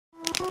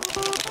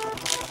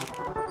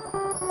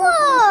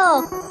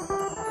Whoa!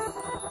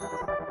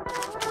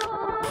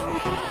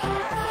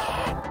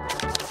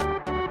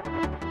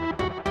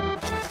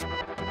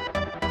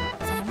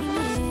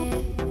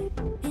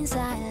 In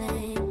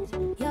silence,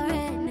 your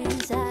hand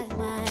inside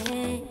my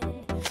hand.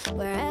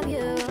 Where have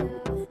you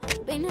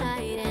been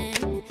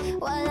hiding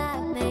while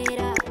I made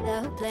up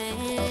the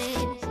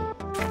plans?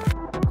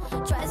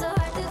 Try so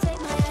hard to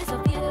take my eyes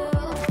off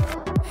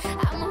you.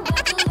 I'm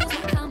about to lose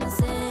my common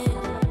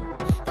sense.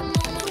 The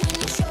moment when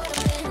you showed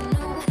up and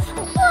knew,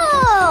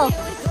 Whoa!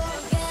 here we go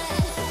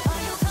again.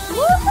 Are you coming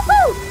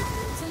Woohoo!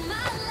 to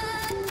my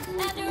life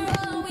after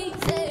all we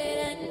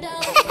said and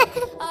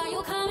done? Are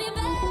you coming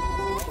back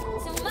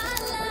to my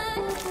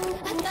life?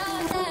 I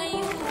thought that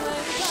you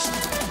were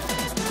gone.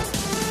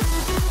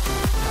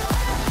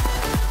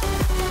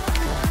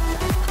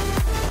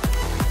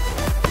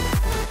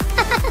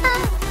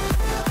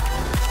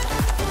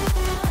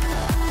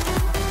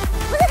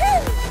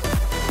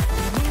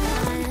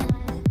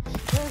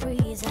 The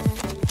reason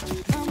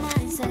my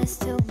mind says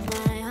to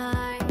my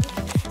heart,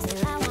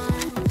 still I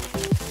want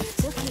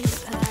to keep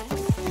her.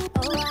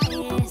 Oh,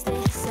 why is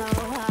this so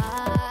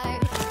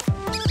hard?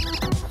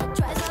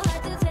 Try so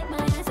hard to take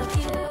my eyes off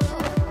you.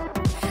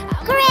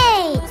 I'm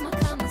Great! lose my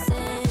common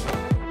sense.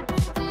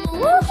 The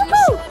moment when you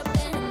Woohoo! showed up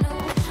and I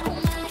know,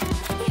 oh my,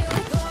 here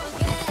we go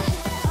again.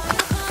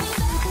 Are you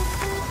coming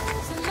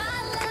back to my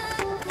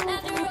life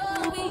after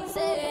all we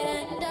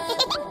said and done?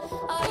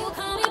 Are you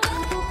coming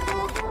back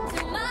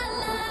to my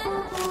life?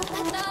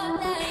 I thought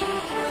that you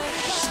were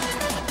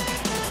gone.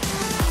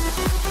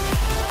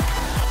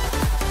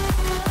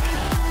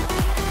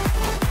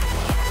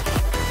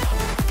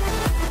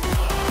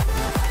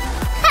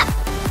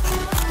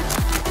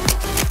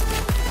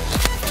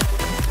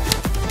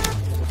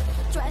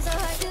 Try so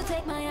hard to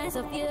take my eyes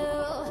off you.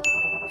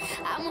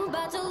 I'm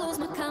about to lose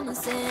my common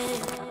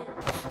sense.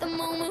 The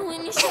moment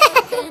when you showed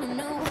up and I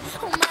knew,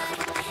 oh my,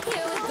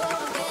 here we go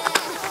again.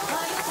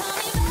 Are you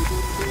coming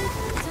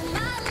back to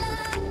my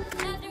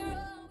life after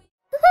all?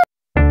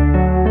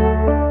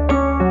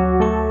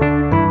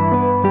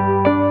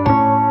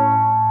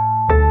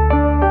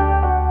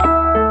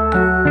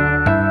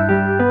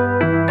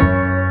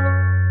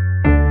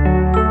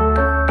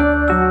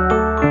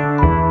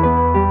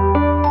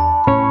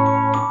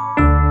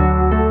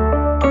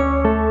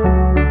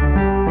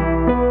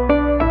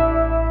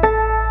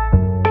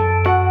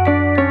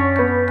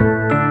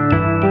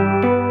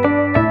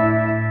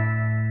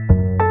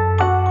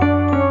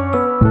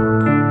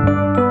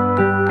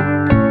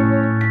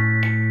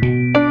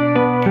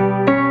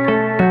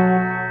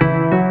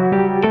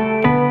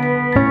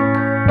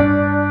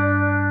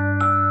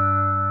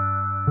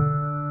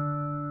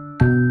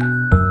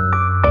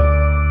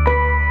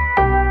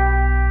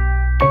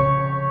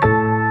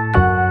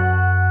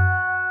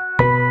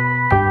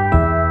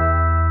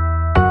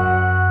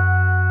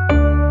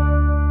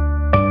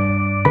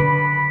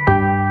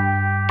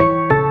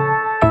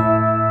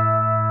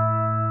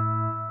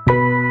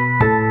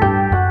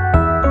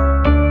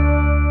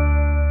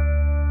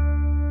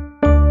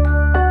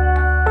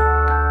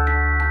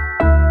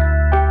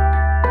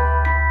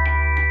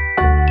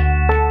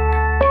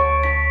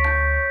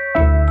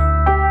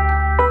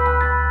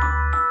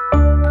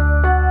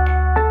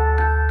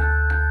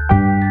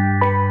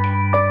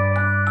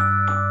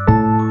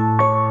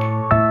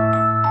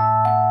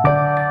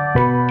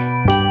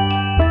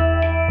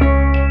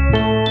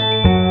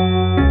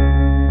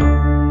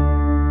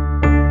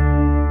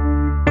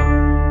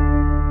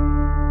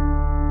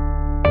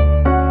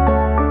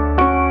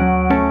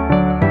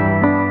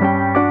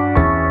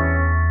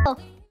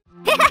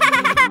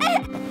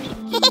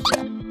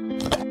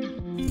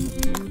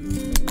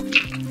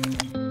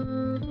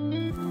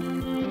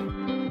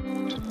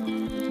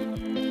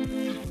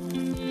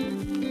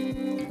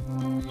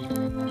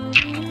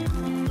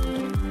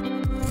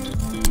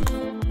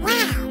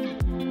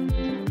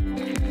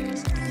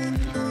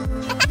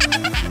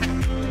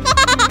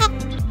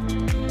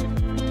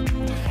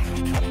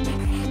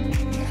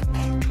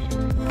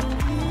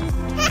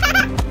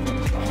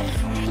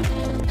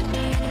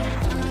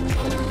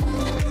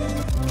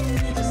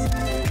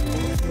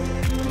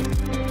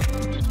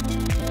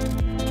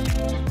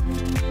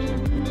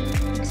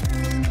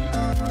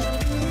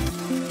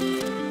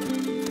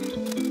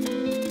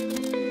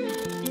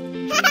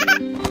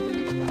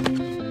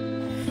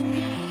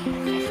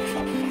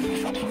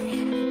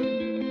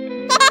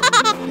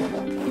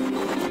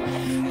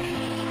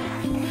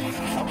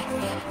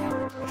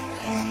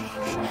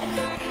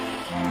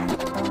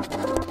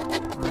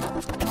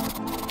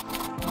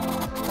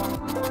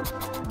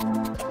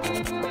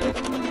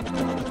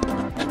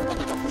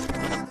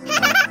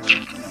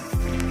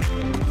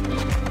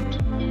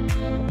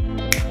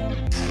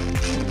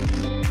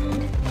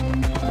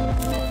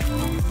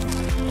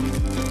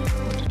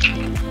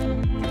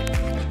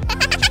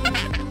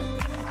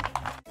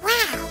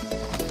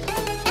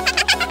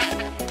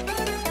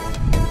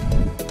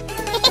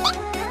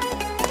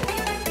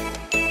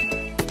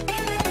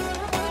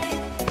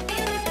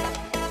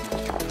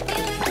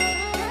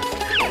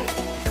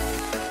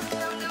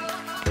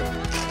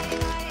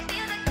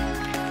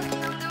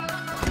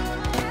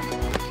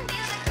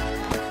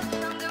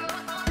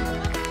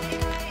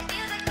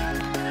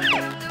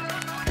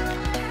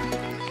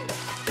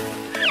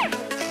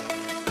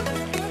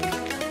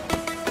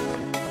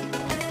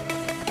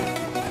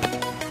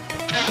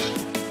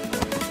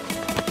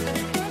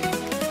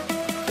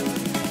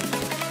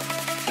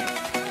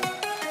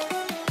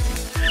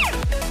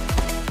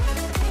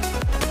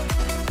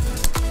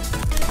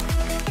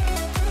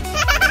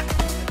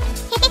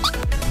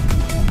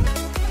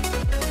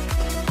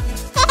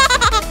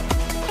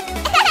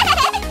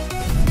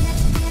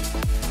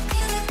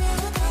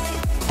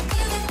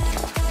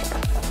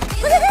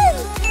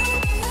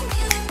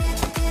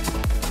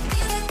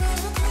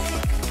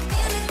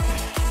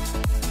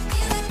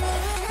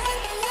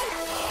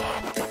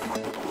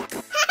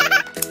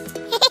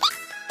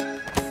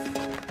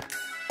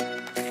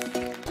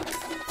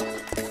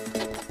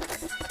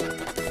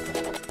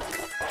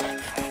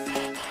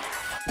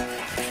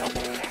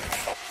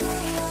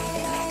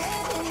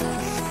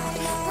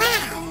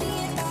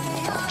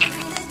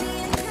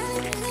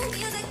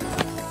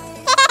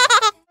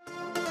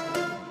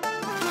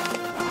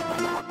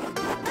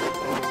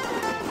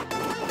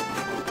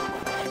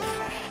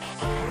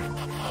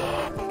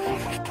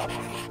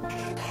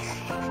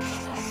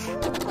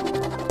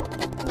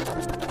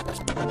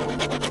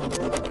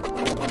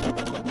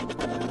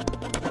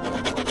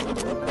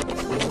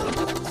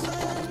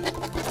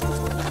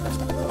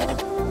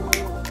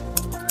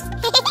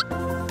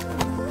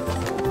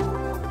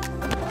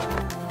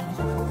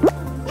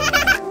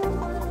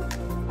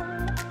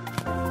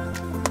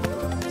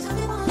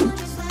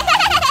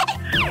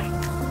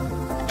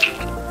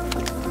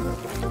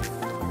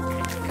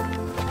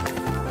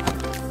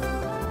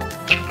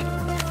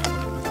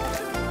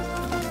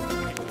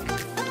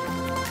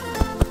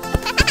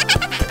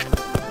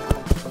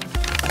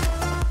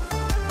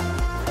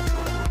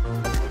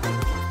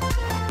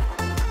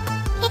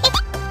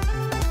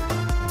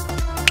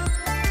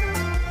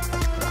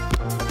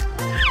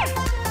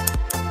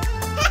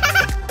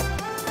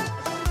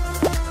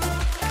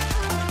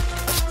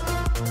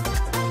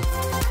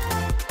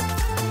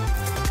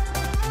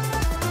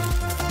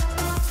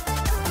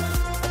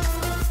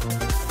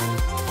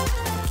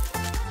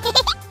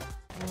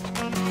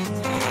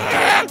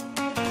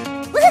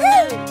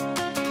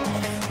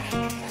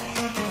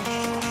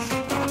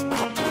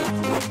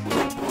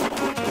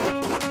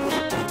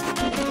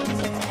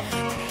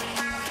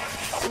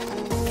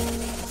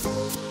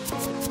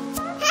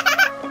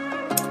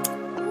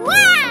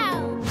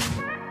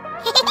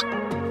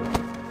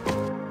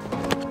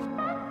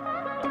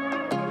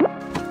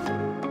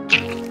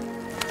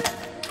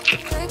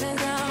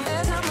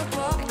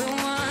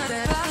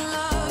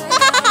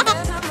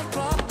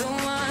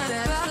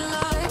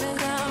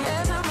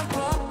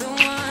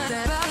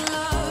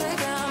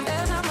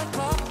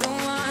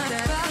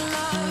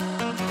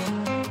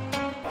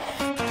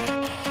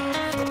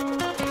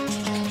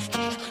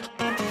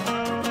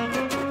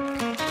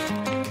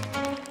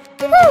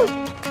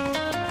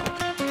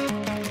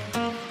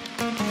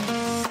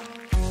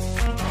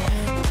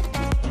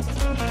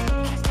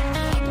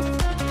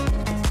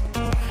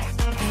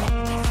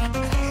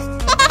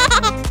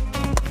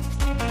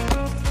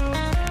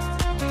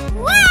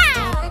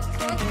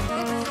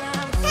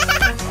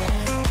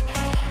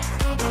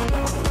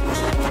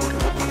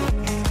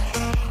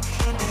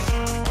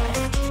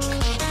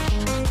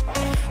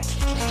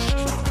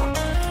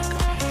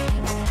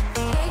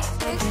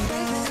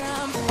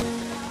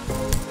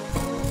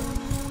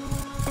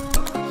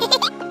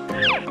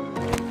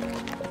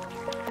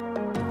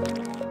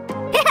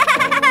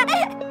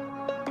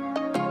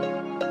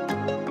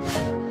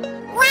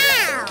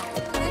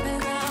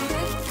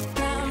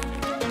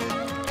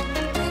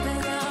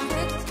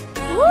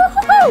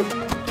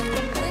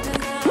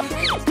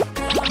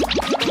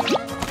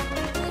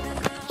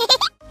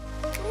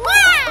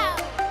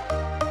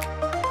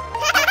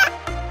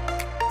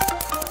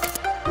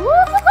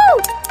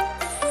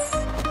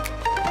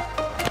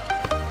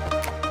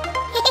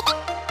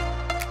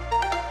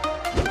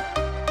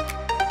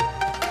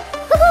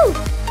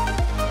 Woohoo!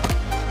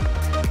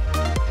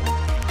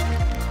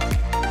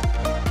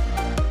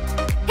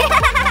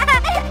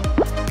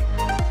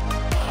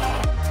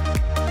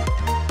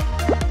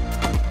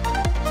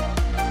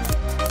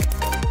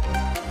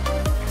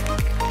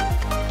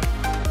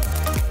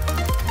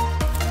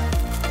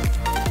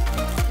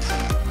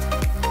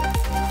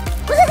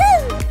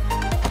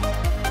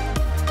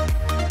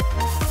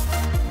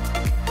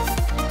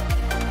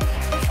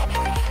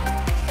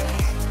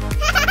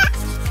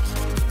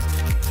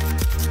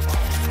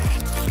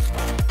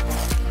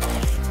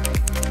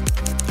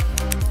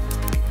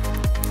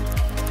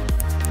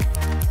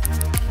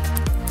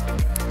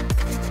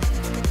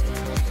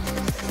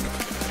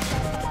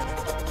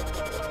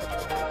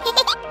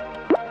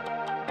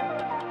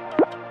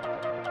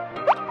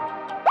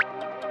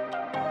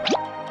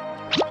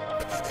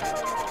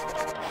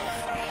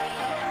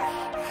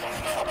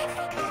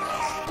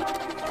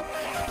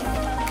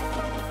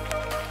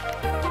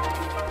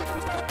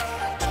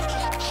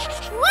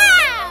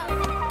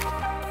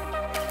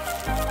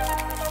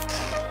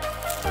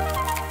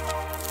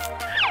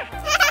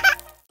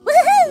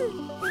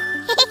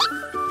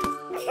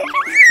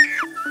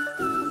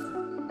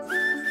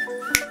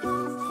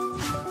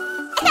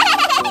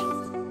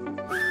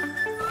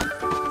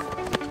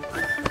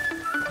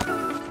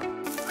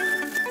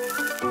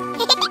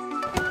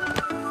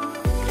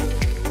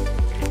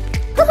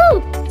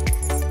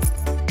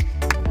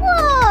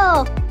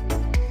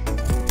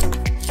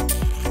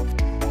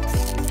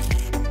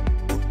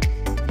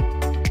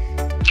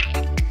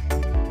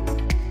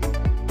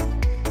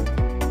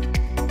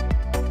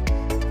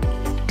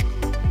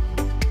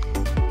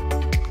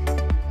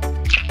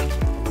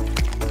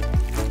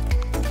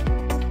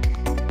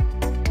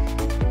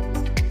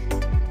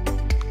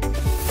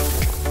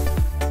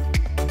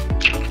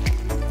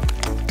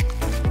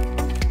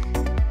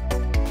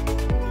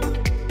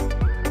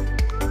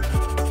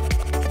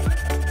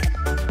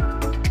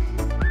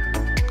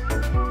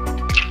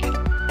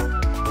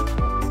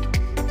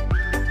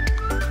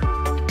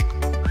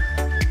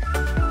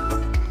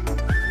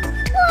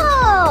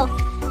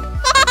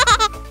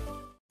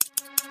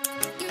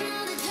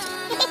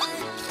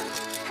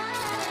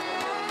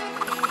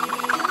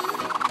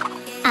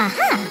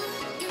 Aha!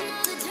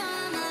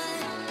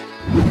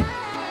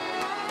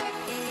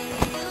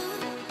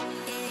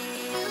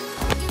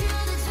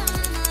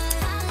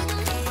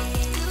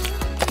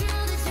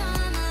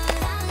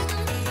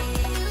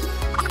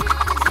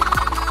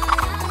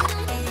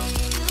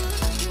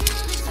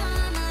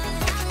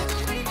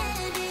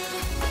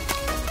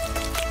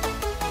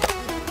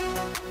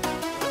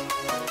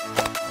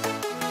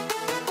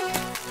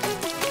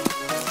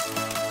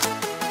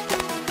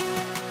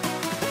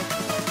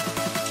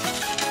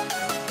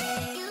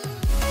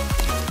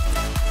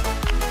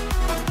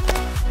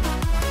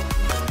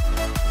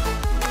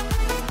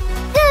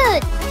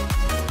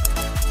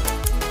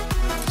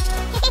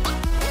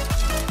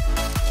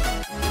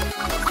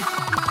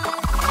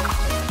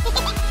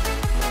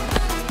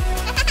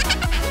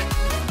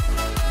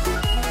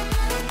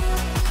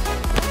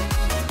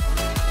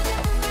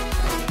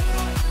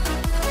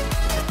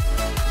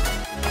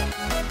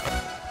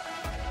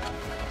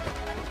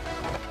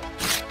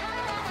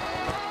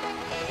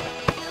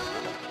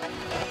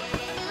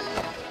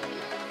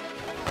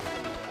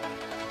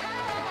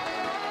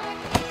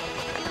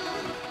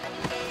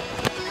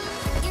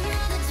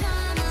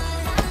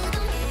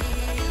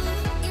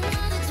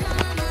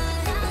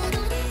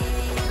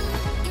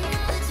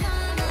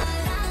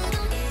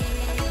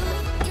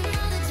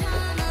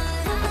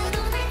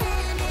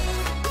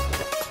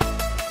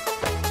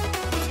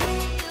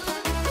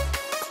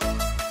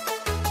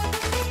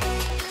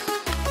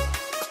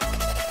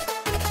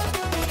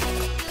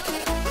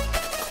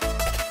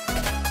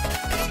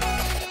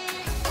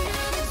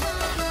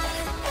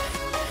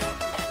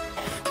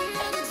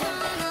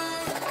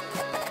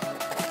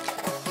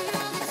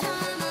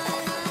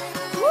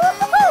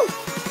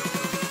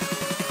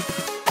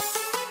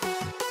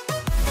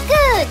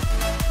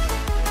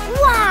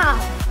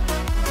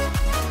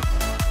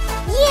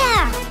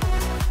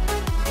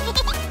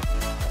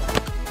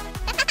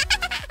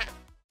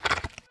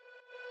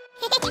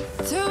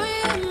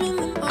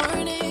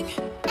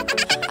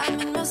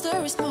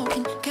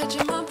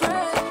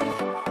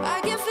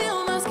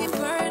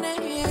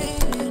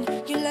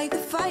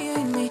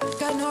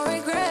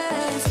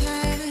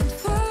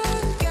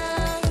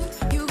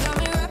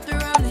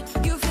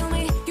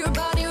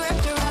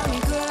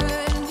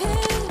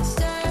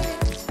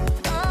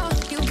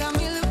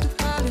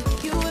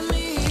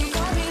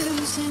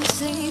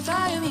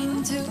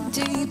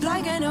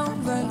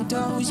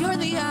 You're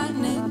the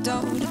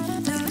antidote.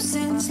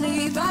 Losing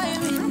sleep, I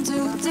am in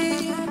too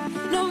deep.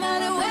 No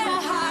matter where I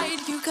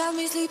hide, you got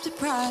me sleep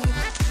deprived.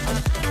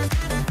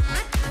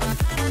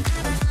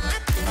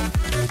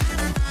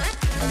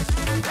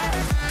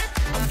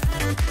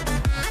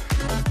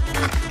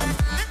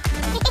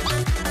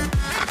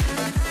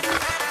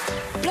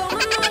 Blow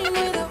my mind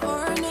with a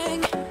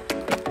warning.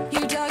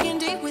 You digging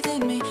deep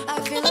within me. I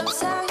feel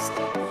obsessed.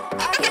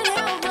 I can't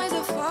help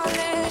myself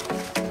falling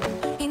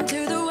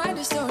into the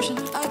widest ocean.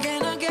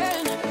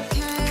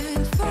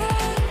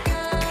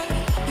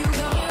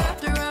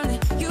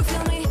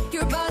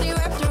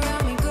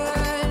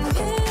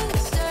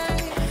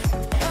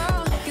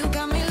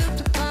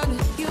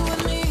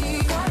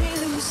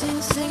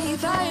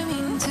 sleep, I am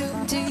in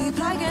too deep,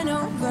 like an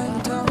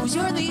overdose.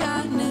 You're the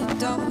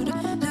antidote.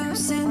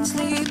 Losing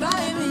sleep,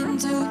 I am in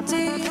too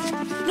deep.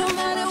 No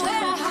matter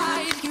where I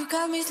hide, you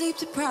got me sleep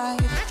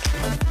deprived.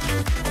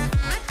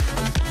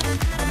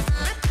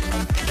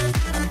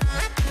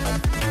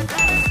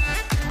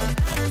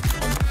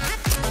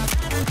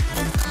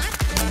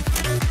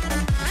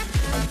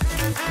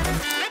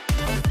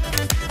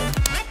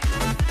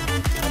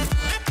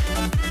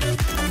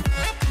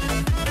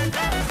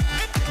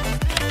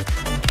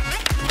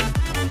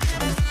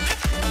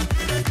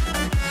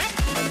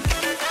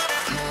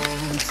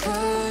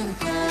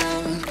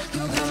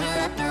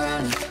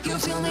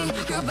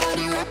 Your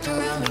body wrapped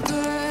around me,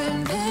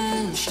 good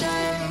and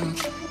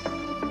strange.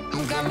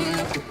 You got me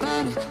looking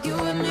funny, you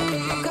and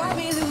me. Got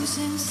me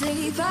losing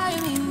sleep, I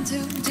am in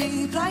too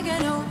deep, like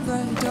an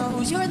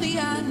overdose. You're the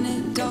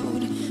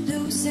antidote.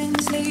 Losing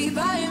sleep,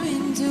 I am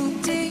in too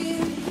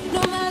deep.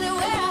 No matter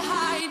where I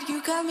hide,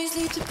 you got me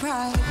sleep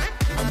deprived.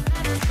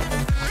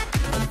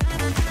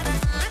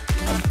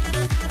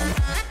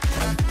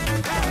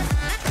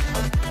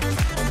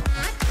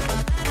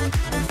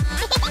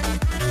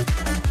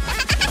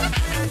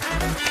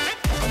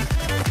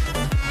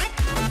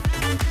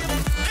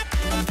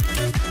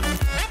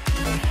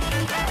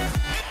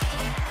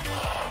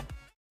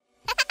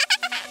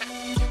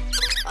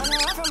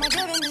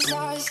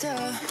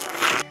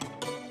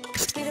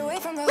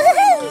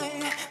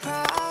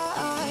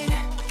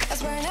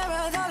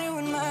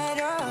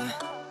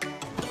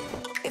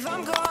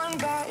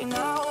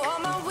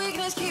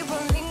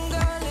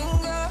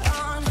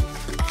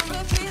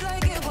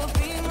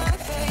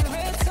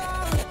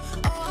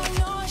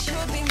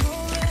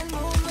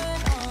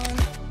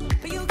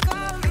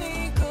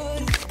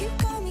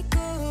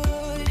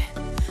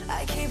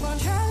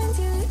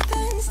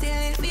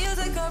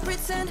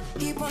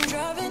 Keep on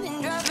driving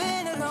and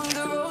driving along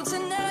the road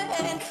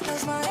tonight.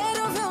 As my head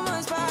don't feel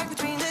much back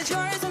between the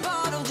jars and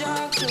bottle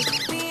jacks.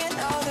 Just me and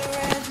all the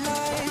red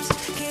lights.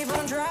 Keep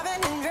on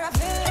driving and driving.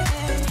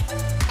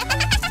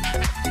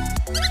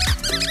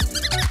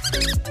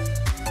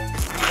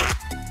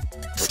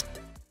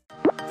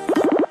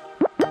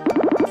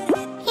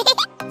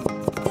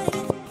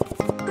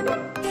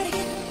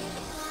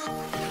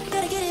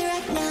 Gotta get it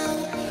right now.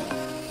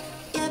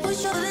 Yeah,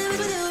 push all the limits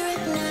with you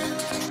right now.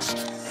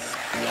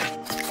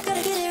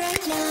 Gotta get it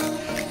right now.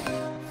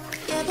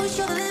 Yeah, push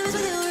all the limits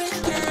with you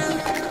right now.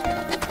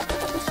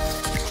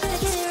 Gotta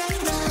get it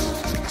right now.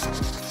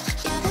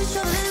 Yeah, push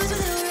all the limits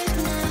with you right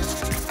now.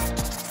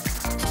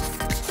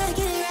 Gotta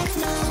get it right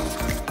now.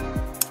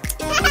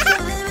 Yeah, push all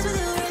the limits with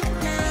you right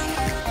now.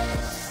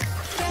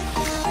 Right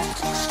now, right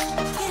now.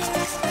 Get it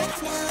right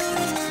now,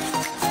 right now.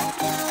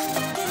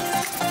 Get it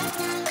right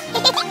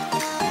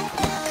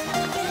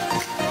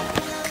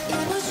now.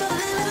 Yeah, push all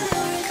the limits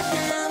with you right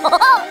now.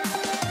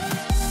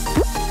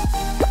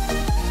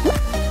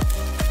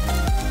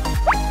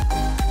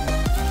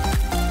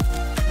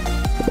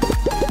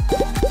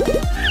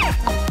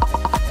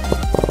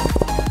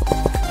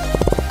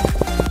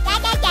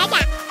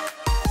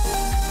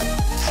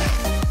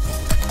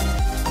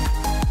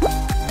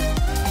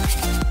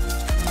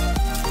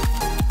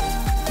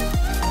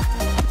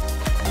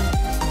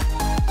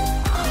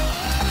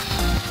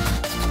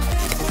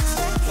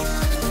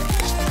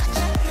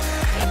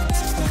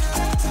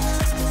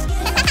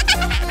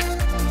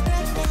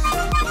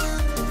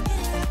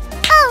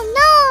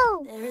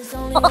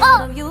 Only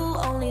one of you,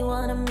 only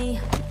one of me.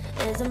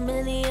 There's a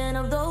million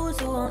of those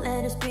who won't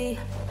let us be.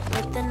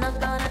 But they're not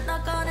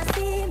gonna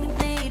see me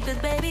bleed. 'Cause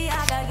baby,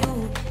 I got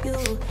you.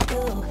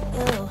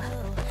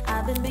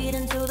 I've been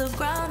beaten to the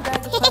ground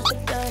like a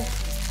puppet dirt.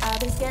 I've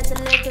been scared to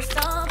live 'cause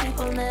some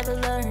people never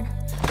learn.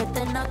 But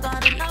they're not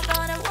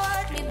gonna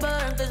watch me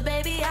burn. 'Cause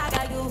baby, I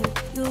got you.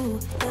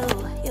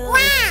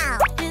 Wow!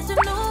 It's a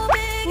new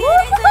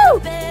beginning to a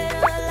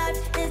better life.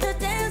 It's a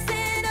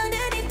dancing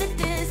underneath the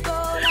disco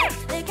lights.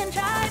 They can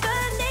try,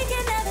 but they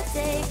can never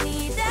take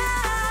me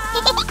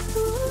down.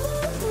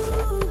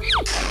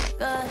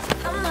 But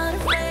I'm not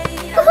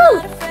afraid,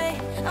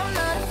 I'm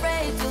not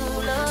afraid to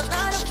love,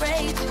 not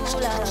afraid to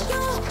love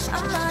you.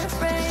 I'm not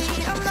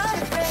afraid, I'm not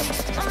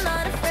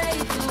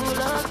afraid to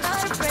love,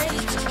 not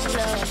afraid to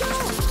love you.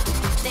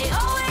 They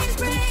always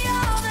pray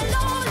all the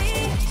lonely,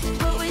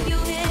 but with you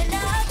here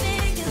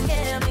nothing can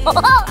scare me.